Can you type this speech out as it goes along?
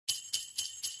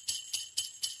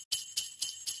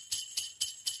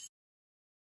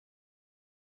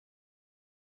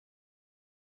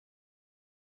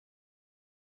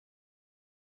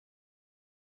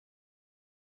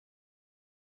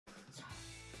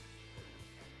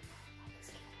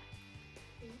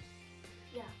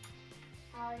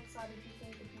how excited do you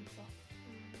think the peeps are?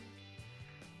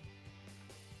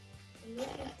 I'm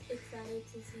really excited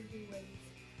to see who wins.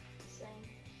 Same.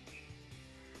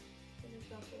 This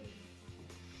is not really.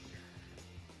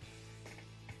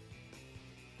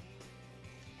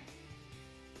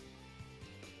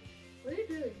 What are you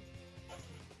doing?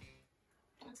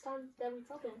 It's time that we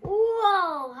talking.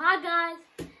 Whoa! Hi guys,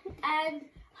 and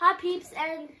hi peeps,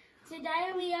 and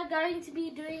today we are going to be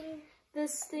doing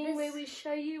This thing where we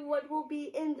show you what will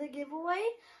be in the giveaway.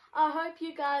 I hope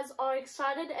you guys are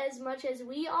excited as much as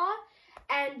we are.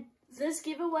 And this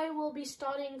giveaway will be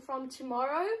starting from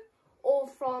tomorrow or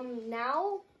from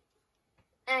now.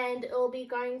 And it will be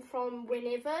going from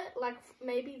whenever, like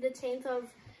maybe the 10th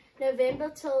of November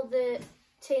till the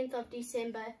 10th of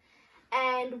December.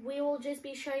 And we will just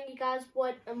be showing you guys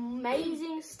what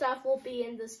amazing stuff will be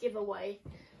in this giveaway.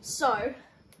 So,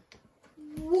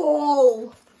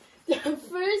 whoa! The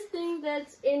first thing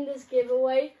that's in this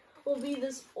giveaway will be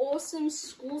this awesome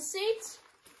school set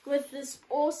with this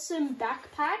awesome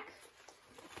backpack,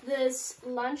 this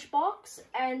lunchbox,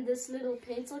 and this little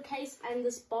pencil case and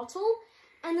this bottle.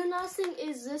 And the nice thing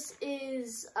is this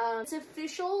is it's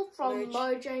official from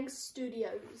Mojang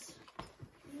Studios.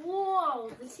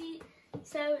 whoa!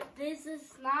 So there's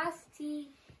this nice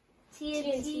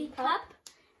TNT cup,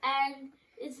 and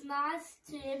it's nice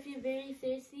to, if you're very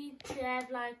thirsty, to have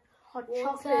like Hot water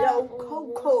chocolate or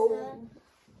cocoa. water,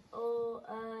 or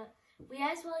we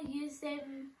as well use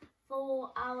them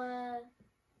for our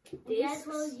desks.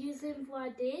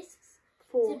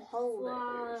 For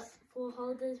holders. For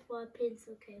holders for our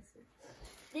pencil cases.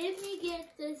 Then you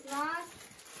get this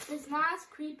nice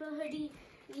creeper hoodie.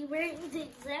 You're wearing the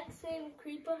exact same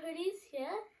creeper hoodies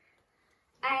here,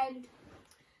 and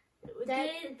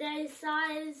they're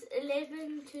size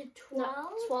 11 to 12. No,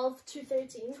 12 to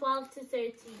 13. 12 to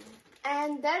 13.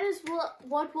 And that is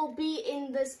what will be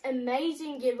in this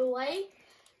amazing giveaway.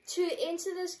 To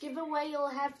enter this giveaway, you'll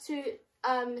have to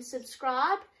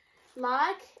subscribe,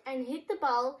 like, and hit the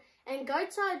bell. And go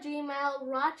to our Gmail,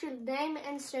 write your name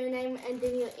and surname, and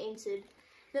then you're entered.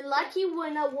 The lucky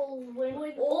winner will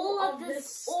win all of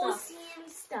this awesome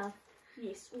stuff.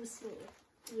 Yes, awesome.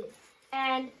 Yes.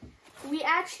 And we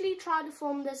actually try to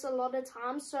film this a lot of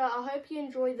times, so I hope you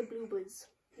enjoy the bloopers.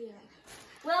 Yeah.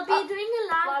 We'll be doing a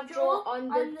live draw on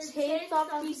the 10th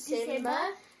of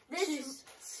December to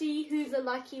see who's the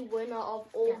lucky winner of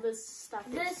all this stuff.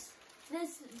 This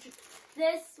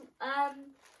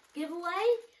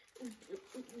giveaway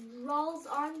rolls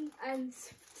on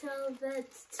until the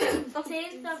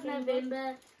 10th of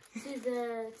November to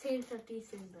the 10th of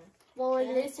December. Well,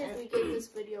 unless if we get this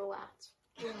video out.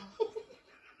 Yeah.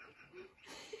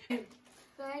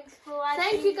 Thanks for watching.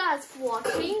 Thank you guys for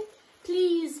watching.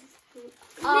 Please,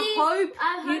 I hope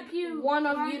one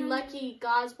of you lucky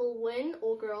guys will win,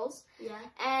 or girls. Yeah.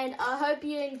 And I hope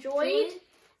you enjoyed.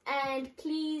 And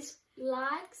please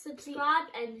like, subscribe,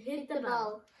 and hit the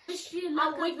bell. Wish you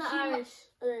luck of the Irish.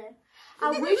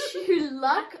 I wish you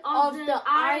luck of the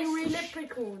Irish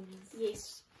leprechauns.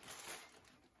 Yes.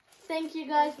 Thank you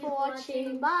guys for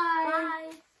watching.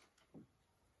 Bye.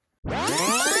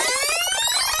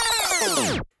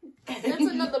 That's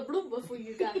another blooper for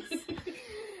you guys.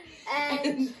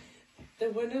 And the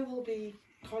winner will be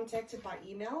contacted by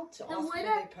email to ask for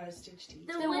their postage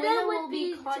details. The winner will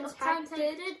be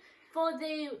contacted by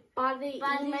the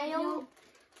email,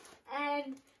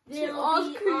 and they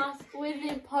will be asked with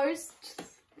their post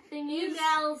thingies.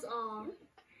 Emails are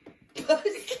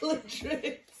postal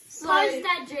address. Post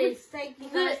address. Thank you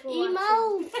guys for watching.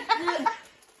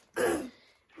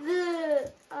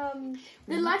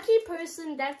 The lucky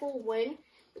person that will win,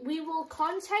 we will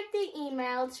contact their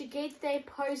email to get their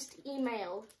post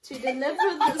email to deliver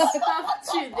the stuff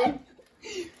to them.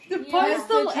 The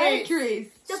postal address.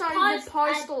 The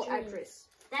postal address.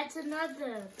 That's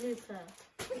another blooper.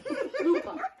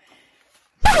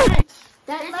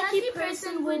 That lucky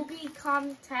person will be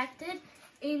contacted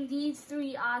in these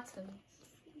 3 items.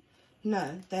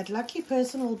 No, that lucky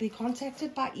person will be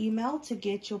contacted by email to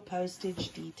get your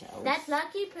postage details. That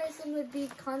lucky person would be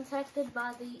contacted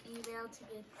by the email to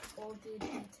get all the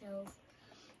details.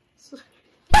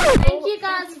 Thank you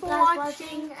guys for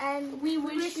watching, and we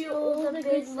wish you all the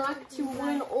good luck to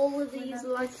win all of these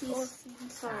lucky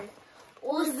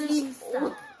all of this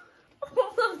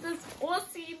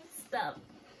awesome stuff.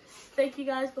 Thank you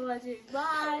guys for watching.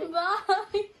 Bye.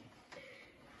 Bye.